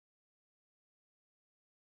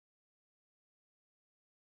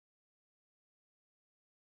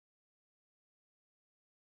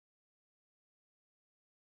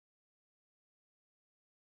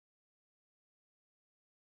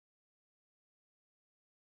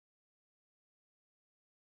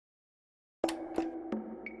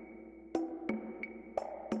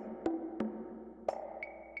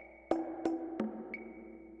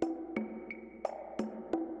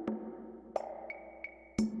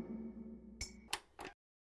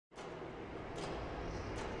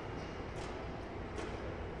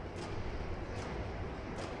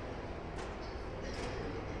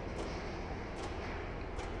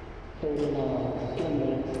39,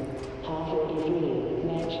 Gimli. Par 43,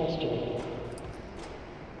 Manchester.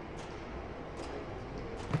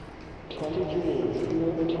 23,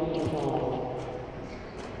 number 25.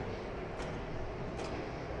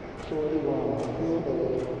 41,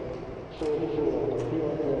 Norfolk. 44,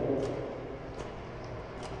 Norfolk.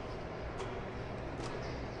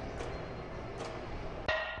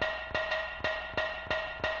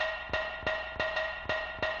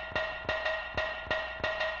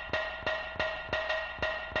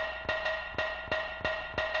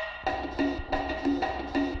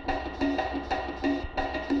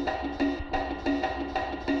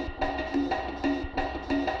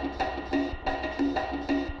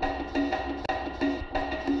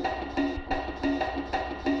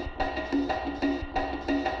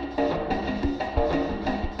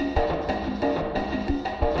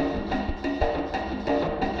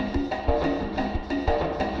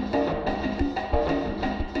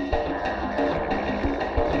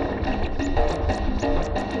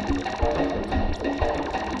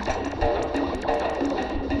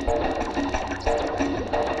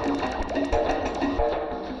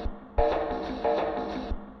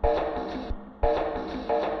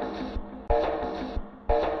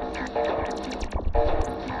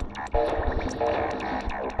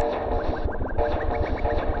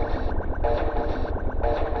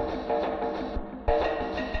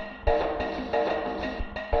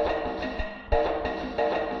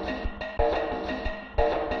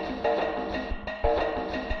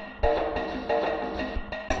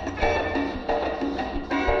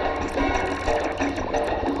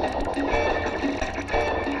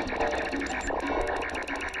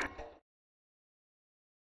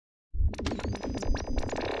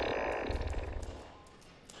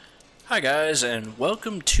 Hi guys, and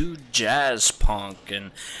welcome to Jazzpunk,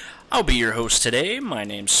 and I'll be your host today. My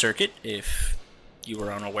name's Serkitt, if you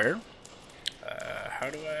were unaware. How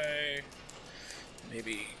do I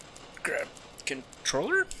maybe grab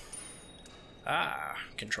controller?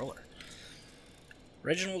 Controller.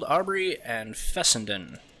 Reginald Aubrey and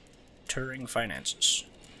Fessenden, Turing Finances.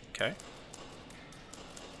 Okay.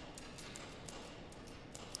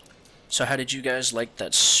 So how did you guys like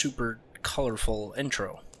that super colorful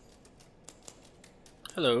intro?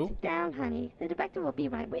 Hello. Sit down, honey. The director will be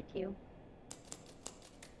right with you.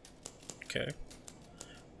 Okay.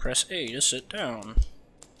 Press A to sit down.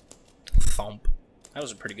 Thump. That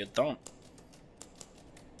was a pretty good thump.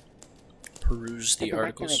 Peruse the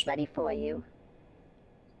articles. The director is ready for you.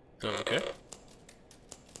 Okay.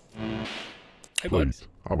 Hey, bud. Please,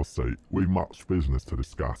 have a seat. We've much business to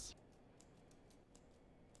discuss.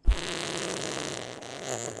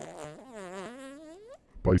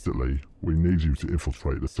 Basically, we need you to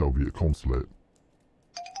infiltrate the Soviet consulate.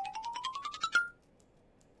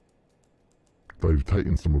 They've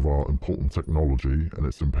taken some of our important technology, and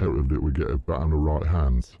it's imperative that we get it back in the right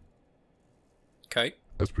hands. Okay.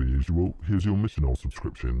 As per usual, here's your missional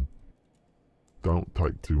subscription. Don't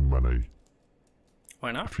take too many.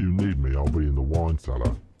 Why not? If you need me, I'll be in the wine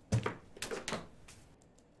cellar.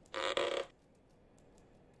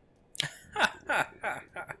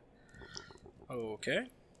 Okay.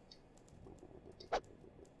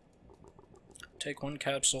 Take one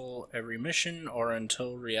capsule every mission or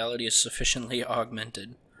until reality is sufficiently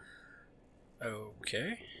augmented.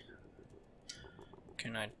 Okay.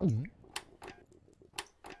 Can I...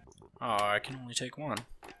 Oh, I can only take one.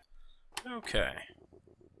 Okay.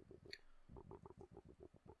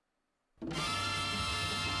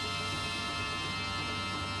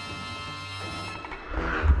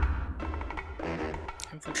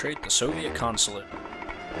 Infiltrate the Soviet consulate.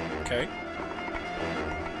 Okay.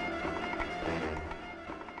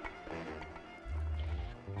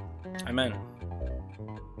 I'm in.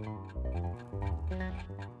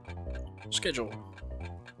 Schedule.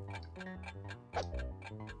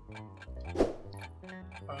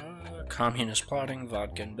 Communist plotting,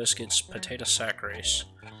 vodka and biscuits, potato sack race.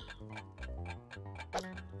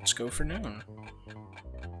 Let's go for noon.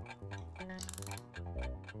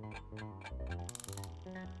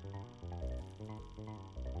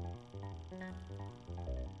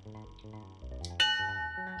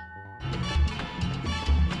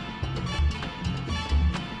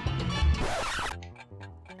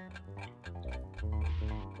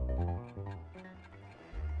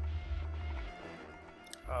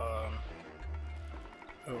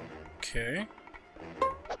 Okay.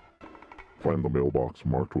 Find the mailbox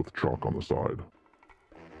marked with chalk on the side.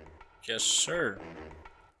 Yes, sir.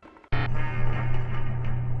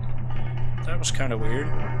 That was kind of weird.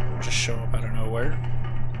 Just show up out of nowhere.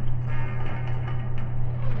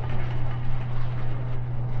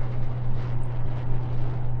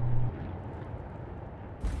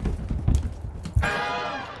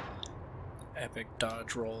 epic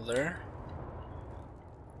dodge roll there.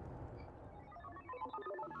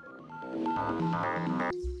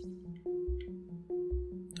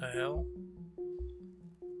 The hell?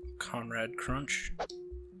 Conrad Crunch.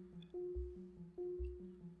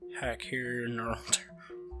 Hack here, neural.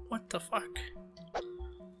 What the fuck?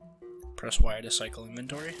 Press Y to cycle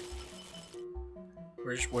inventory.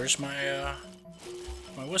 Where's my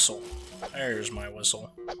my whistle? There's my whistle.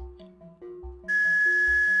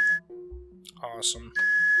 Awesome.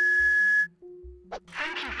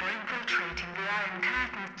 Thank you for infiltrating the Iron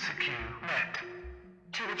Curtain net.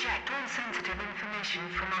 To eject all sensitive information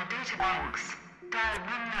from our data banks, dial 1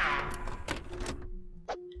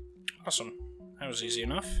 now. Awesome. That was easy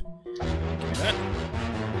enough. Give me that.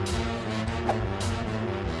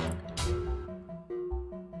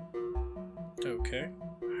 Okay.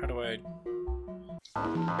 How do I...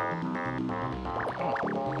 Oh.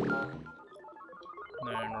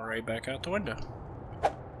 Then right back out the window.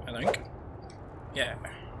 I think. Yeah.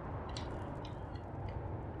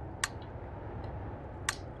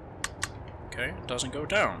 Okay, it doesn't go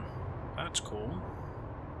down. That's cool.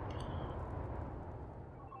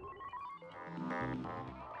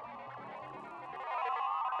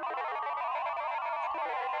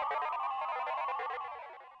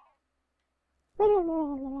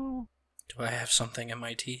 Do I have something in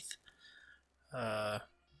my teeth?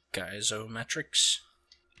 Geisometrics?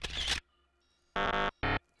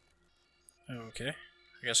 Okay,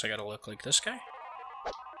 I guess I gotta look like this guy.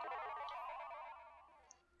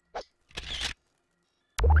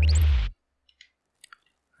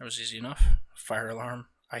 That was easy enough. Fire alarm,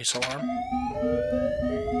 ice alarm.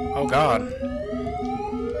 Oh god.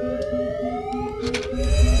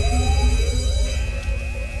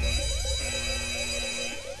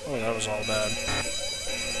 Oh, that was all bad.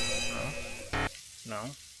 No.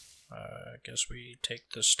 No. I guess we take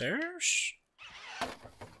the stairs?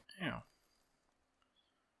 Yeah.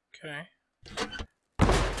 Okay.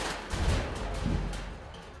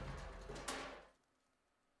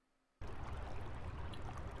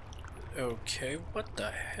 Okay, what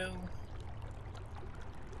the hell?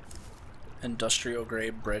 Industrial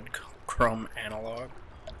grade breadcrumb analog.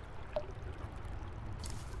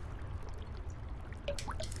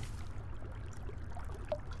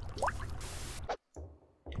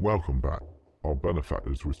 Welcome back. Our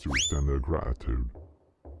benefactors wish to extend their gratitude.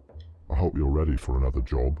 I hope you're ready for another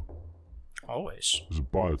job. Always. As a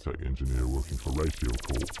biotech engineer working for Rayfield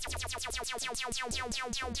Corp,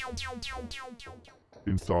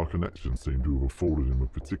 Instar connections seem to have afforded him a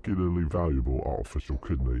particularly valuable artificial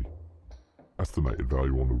kidney. Estimated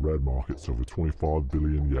value on the red market's over 25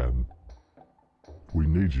 billion yen. We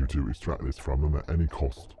need you to extract this from him at any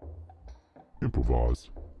cost. Improvise.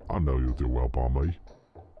 I know you'll do well by me.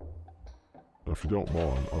 And if you don't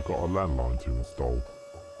mind, I've got a landline to install.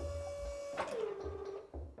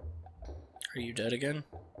 Are you dead again?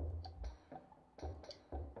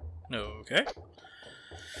 No, okay.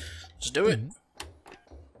 Let's do it.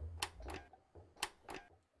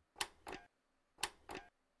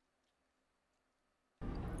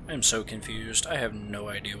 I'm so confused. I have no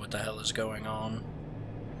idea what the hell is going on.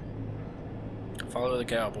 Follow the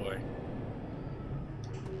cowboy.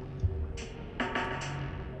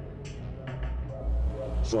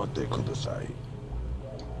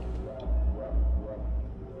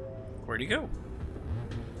 Where'd he go?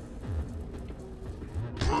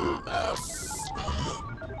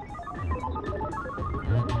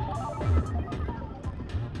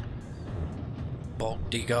 Bulk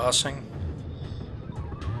degaussing.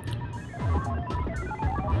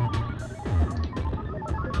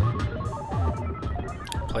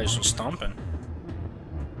 Place was stomping.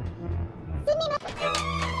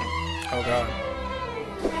 Oh god.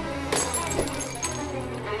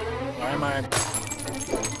 Why am I...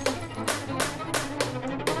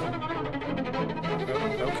 Oh,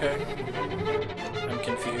 okay. I'm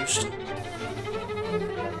confused.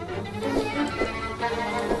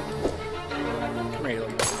 Come here, you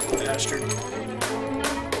little bastard.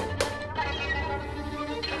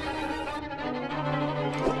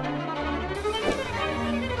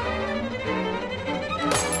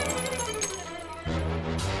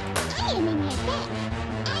 I am in my bed.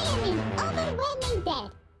 I am in overwhelming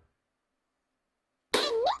debt.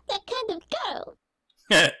 I'm not that kind of girl.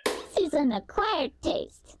 This is an acquired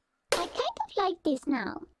taste. I kind of like this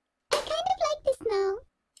now. I kind of like this now.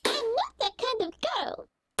 I'm not that kind of girl.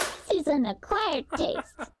 This is an acquired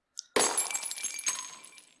taste.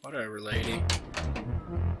 Whatever, lady.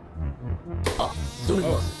 Oh,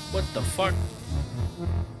 what the fuck?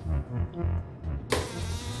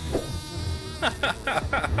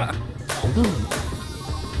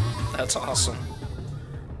 That's awesome.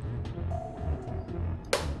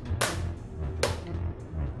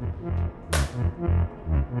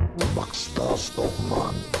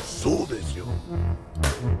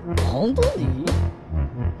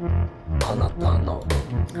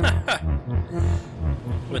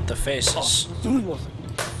 With the faces.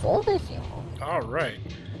 Alright.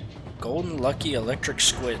 Golden Lucky Electric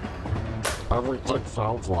Squid. Everything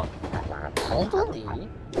sounds like.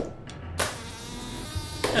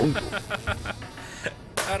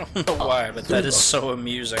 I don't know why, but that is so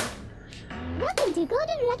amusing. Welcome to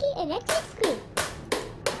Golden Lucky Electric Squid.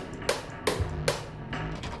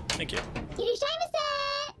 Thank you.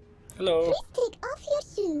 Irashaimase! Hello. Please take off your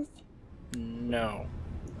shoes. No.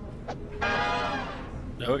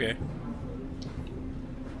 Okay.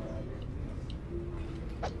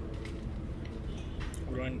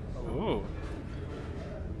 What do I... Ooh.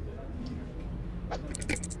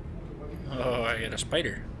 Oh, I get a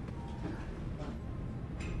spider.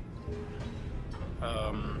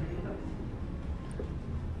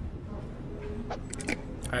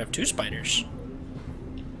 I have 2 spiders.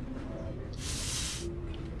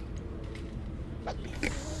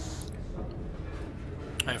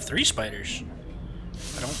 I have 3 spiders.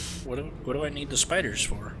 I don't... What do I need the spiders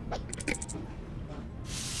for?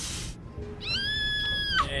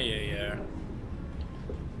 Yeah.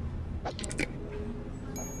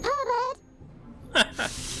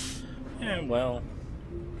 Yeah, well...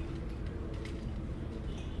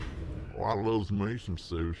 Oh, I love me some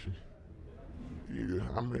sushi. Yeah,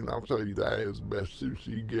 I mean, I'll tell you that is the best sushi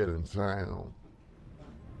you get in town.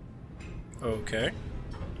 Okay.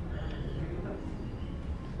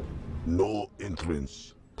 No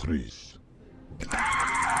entrance, please.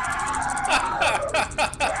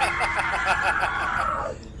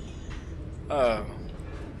 Oh.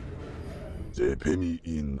 They pay me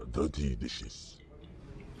in dirty dishes.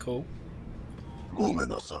 Cool.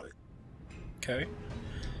 Gomenasai. Okay.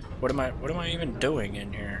 What am I even doing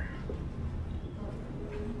in here?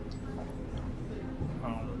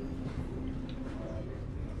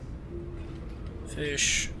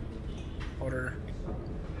 Fish. Water.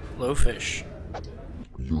 Low fish.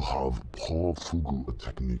 You have poor fugu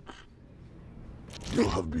technique. You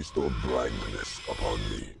have bestowed blindness upon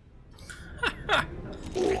me.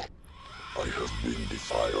 Oh, I have been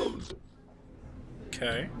defiled.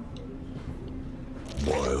 Okay.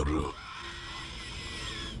 Myra.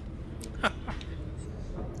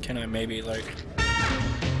 Can I maybe like...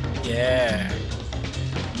 Yeah.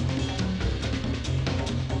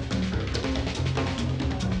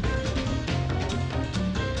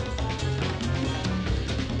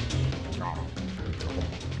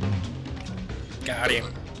 Got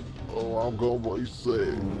him. Oh, I'll go what you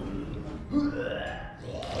say.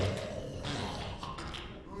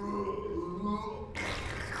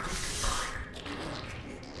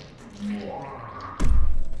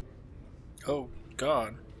 Oh,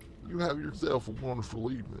 God. You have yourself a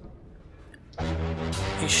wonderful evening.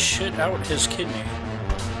 He shit out his kidney.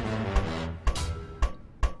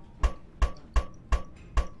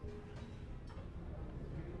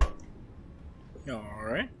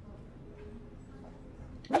 Alright.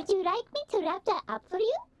 Would you like me to wrap that up for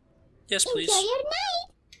you? Yes, please. Enjoy your night!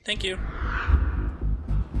 Thank you.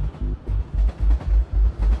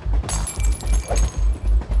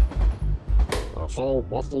 So,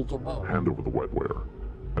 hand over the wetware,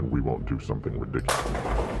 and we won't do something ridiculous.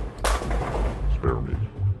 Spare me.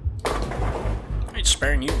 I ain't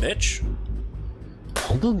sparing you, bitch.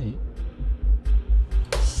 Come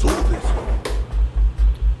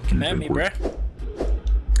at me, bruh.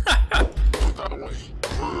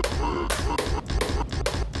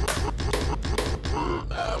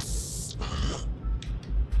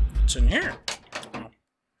 What's in here? I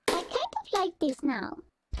kind of like this now.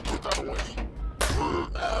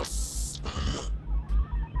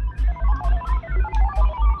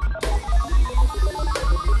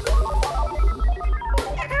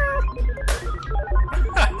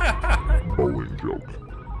 Bowling joke.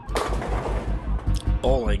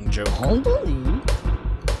 Bowling joke.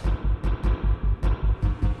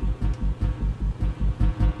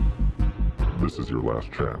 This is your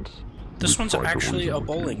last chance. This You've one's tried to actually reason a with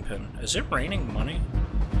bowling you. pin. Is it raining money?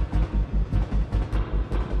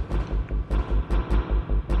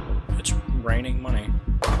 It's raining money.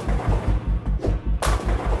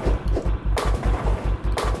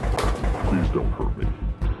 Please don't hurt me.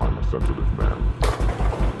 I'm a sensitive man.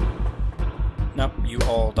 Nope, you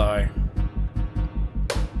all die.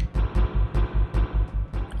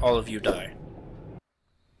 All of you die.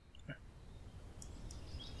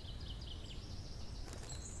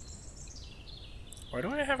 Why do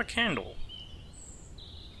I have a candle?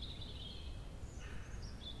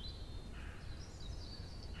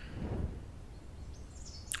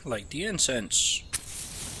 Light the incense.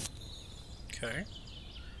 Okay.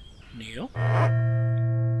 Kneel.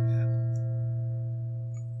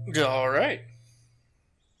 Alright.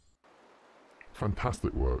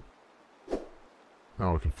 Fantastic work.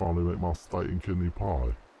 Now I can finally make my steak and kidney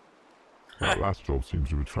pie. That last job seems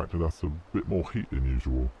to have attracted us a bit more heat than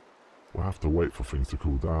usual. We'll have to wait for things to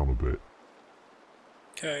cool down a bit.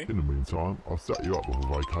 Okay. In the meantime, I'll set you up with a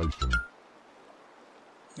vacation.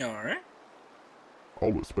 Alright.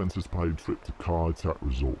 All expenses paid trip to Kai Tak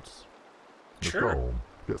Resorts. Now Sure. go on,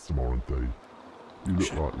 get some R&D. You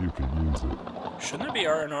look like you could use it. Shouldn't that be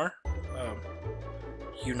R&R?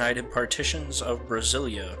 United Partitions of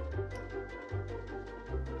Brasilia.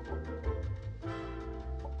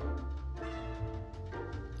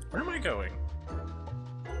 Where am I going?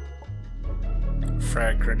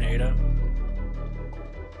 Frag Grenada.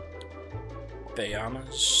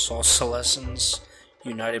 Bayamas, Salsa Lessons,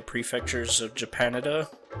 United Prefectures of Japanada.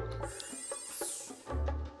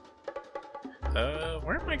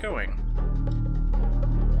 Where am I going?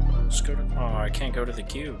 Let's go to... Oh, I can't go to the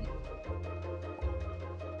cube.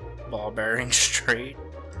 Ball bearing straight.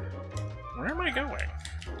 Where am I going?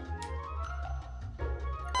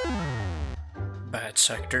 Bad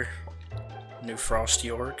sector. New Frost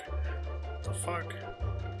York. What the fuck?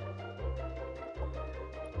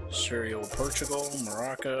 Serial Portugal,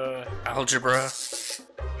 Morocco, Algebra,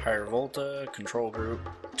 Higher Volta, Control Group,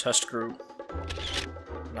 Test Group,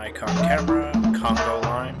 Nikon Camera, Congo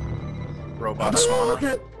Line, Robot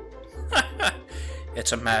Swana.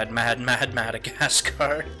 It's a mad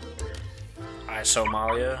Madagascar.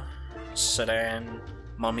 Isomalia, Sedan,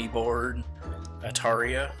 Mummy Board,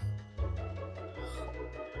 Ataria,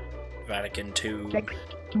 Vatican II,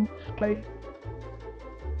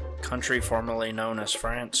 country formerly known as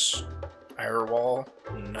France, Irewall,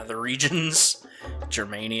 Nether Regions,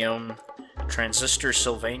 Germanium, Transistor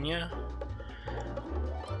Sylvania,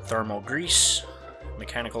 Thermal Greece,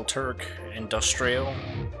 Mechanical Turk, Industrial,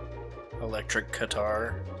 Electric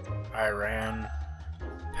Qatar, Iran,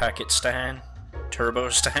 Pakistan,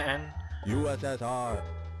 Turbostan, USSR,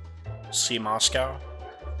 C Moscow,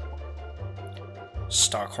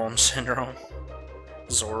 Stockholm Syndrome,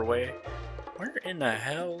 Zorway. Where in the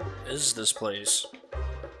hell is this place?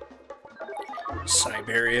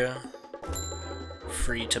 Siberia,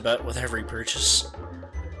 Free Tibet with every purchase,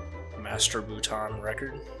 Master Bhutan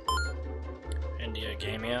Record, India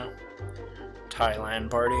Gamia,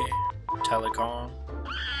 Thailand Party, Telecom,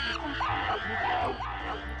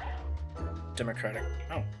 Democratic.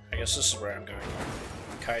 Oh, I guess this is where I'm going.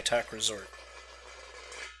 Kai Tak Resort.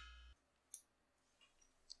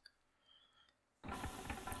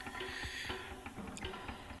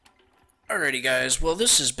 Alrighty guys, well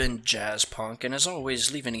this has been Jazzpunk, and as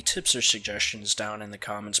always leave any tips or suggestions down in the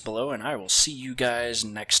comments below, and I will see you guys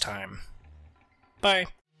next time. Bye!